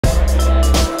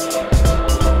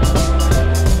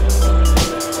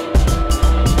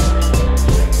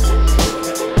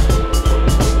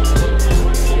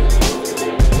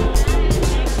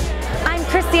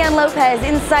Lopez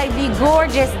inside the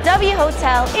gorgeous W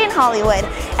Hotel in Hollywood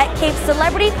at Cape's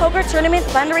Celebrity Poker Tournament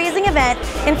fundraising event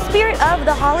in spirit of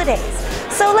the holidays.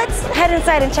 So let's head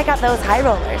inside and check out those high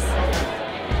rollers.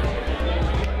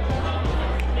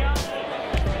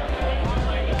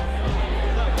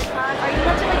 Are you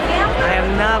much of a gambler? I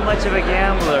am not much of a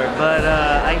gambler, but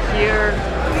I hear,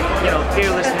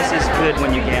 fearlessness is good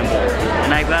when you gamble,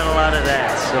 and I've got a lot of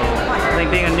that, so I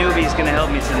think being a newbie is going to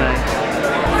help me tonight.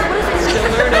 Still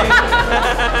learning.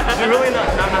 Do you really not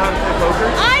know how to play poker?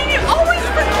 I always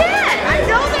forget. I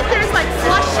know that there's like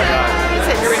flushes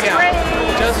and sprays.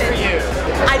 Just for you.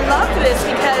 I love this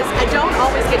because I don't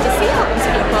always get to see all these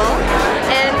people,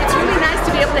 and it's really nice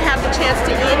to be able to have the chance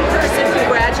to in person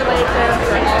congratulate them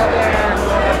for all their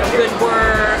good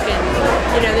work and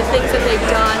the things that they've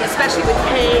done, especially with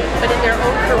Kate, but in their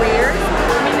own careers.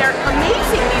 I mean, they're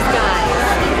amazing, these guys.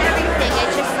 Everything.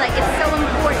 It's just like it's so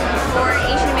important for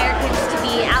Asian Americans to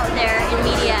be out there in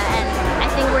media, and I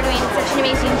think we're doing such an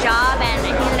amazing job, and I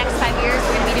think in the next 5 years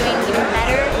we're going to be doing even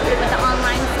better with the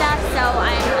online stuff, so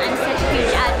I'm such a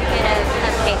huge advocate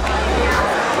of Kate.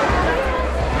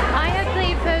 I have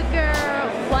played poker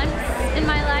once in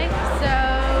my life, so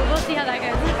we'll see how that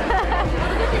goes.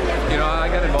 I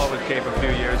got involved with Cape a few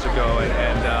years ago,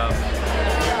 and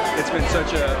it's been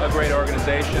such a great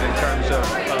organization in terms of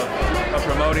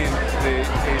promoting the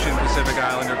Asian Pacific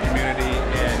Islander community,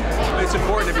 and it's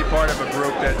important to be part of a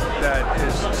group that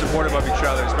is supportive of each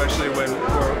other, especially when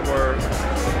we're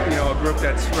a group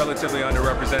that's relatively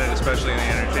underrepresented, especially in the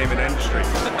entertainment industry.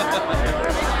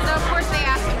 So of course they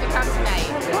asked him to come tonight.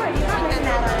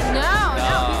 No,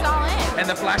 he's all in. And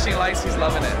the flashing lights, he's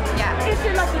loving it. Yeah. It's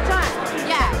your lucky time.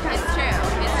 Yeah, it's true.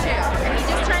 It's true. And he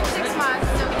just turned 6 months,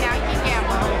 so now he can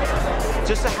gamble.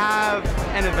 Just to have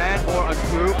an event or a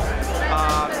group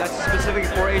that's specific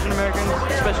for Asian Americans,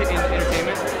 especially in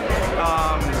entertainment,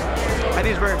 I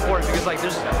think it's very important because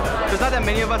there's not that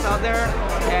many of us out there,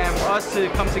 and for us to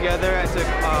come together and to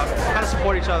kind of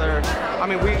support each other. I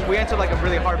mean, we enter like a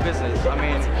really hard business. I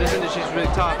mean, this industry is really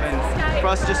tough, and for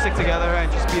us to just stick together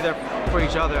and just be there for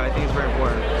each other, I think is very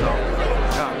important. So,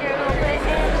 yeah.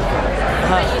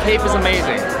 Cape is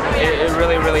amazing. It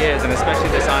really, really is, and especially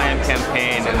this I Am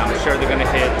campaign, and I'm sure they're going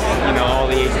to hit, all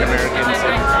the Asian Americans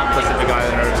and Pacific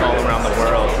Islanders all around the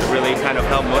world to really kind of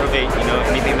help motivate,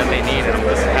 anything that they need, and I'm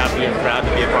just happy and proud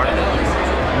to be a part of it.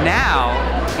 Now,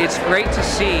 it's great to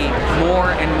see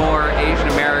more and more Asian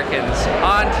Americans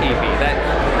on TV that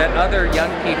other young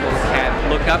people can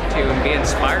look up to and be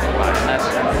inspired by, and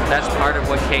that's part of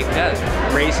what Cape does,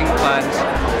 raising funds,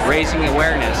 raising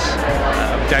awareness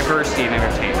of diversity in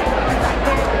entertainment.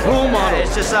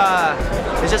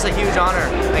 It's just a huge honor.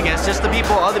 I guess just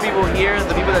other people here,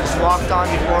 the people that just walked on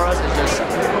before us.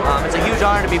 It's a huge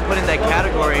honor to be put in that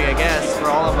category. I guess for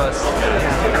all of us.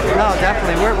 No,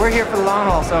 definitely. We're here for the long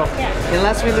haul. So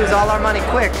unless we lose all our money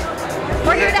quick,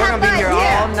 we're gonna be here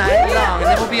all night long, and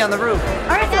then we'll be on the roof.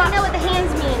 All right, I don't know what the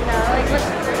hands mean though. Like with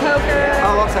poker.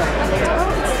 Oh, okay.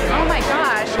 Oh my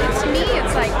gosh! To me,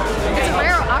 it's like it's a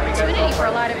rare opportunity for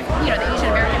a lot of the Asian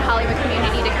American Hollywood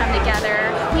community to come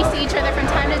together. We see each other from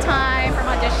time to time, from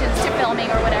auditions to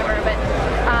filming or whatever. But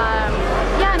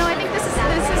I think this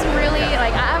is really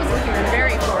I was looking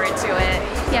very forward to it.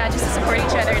 Yeah, just to support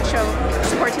each other and show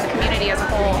support to the community as a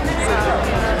whole.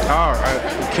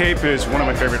 Cape is one of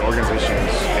my favorite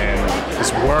organizations in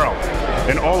this world,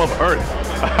 in all of Earth.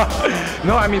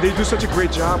 No, I mean, they do such a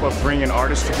great job of bringing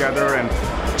artists together and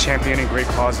championing great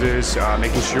causes,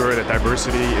 making sure that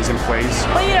diversity is in place.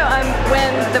 Well,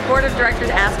 when the board of directors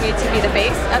asked me to be the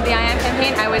face of the I Am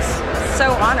campaign, I was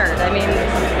so honored. I mean,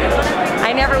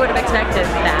 I never would have expected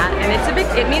that, and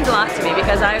it means a lot to me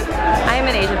because I am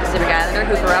an Asian Pacific Islander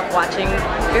who grew up watching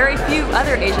very few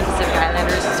other Asian Pacific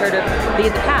Islanders sort of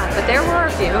lead the path, but there were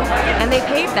a few, and they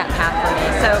paved that path for me,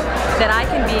 so that I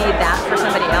can be that for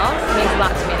somebody else means a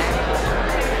lot to me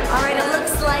now. All right, it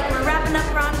looks like we're wrapping up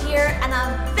around here, and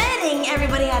I'm betting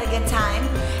everybody had a good time,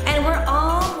 and we're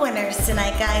all winners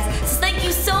tonight, guys. So thank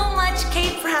you so much,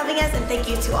 Kate, for having us, and thank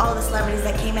you to all the celebrities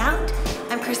that came out.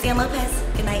 I'm Christy-Anne Lopez.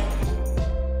 Good night.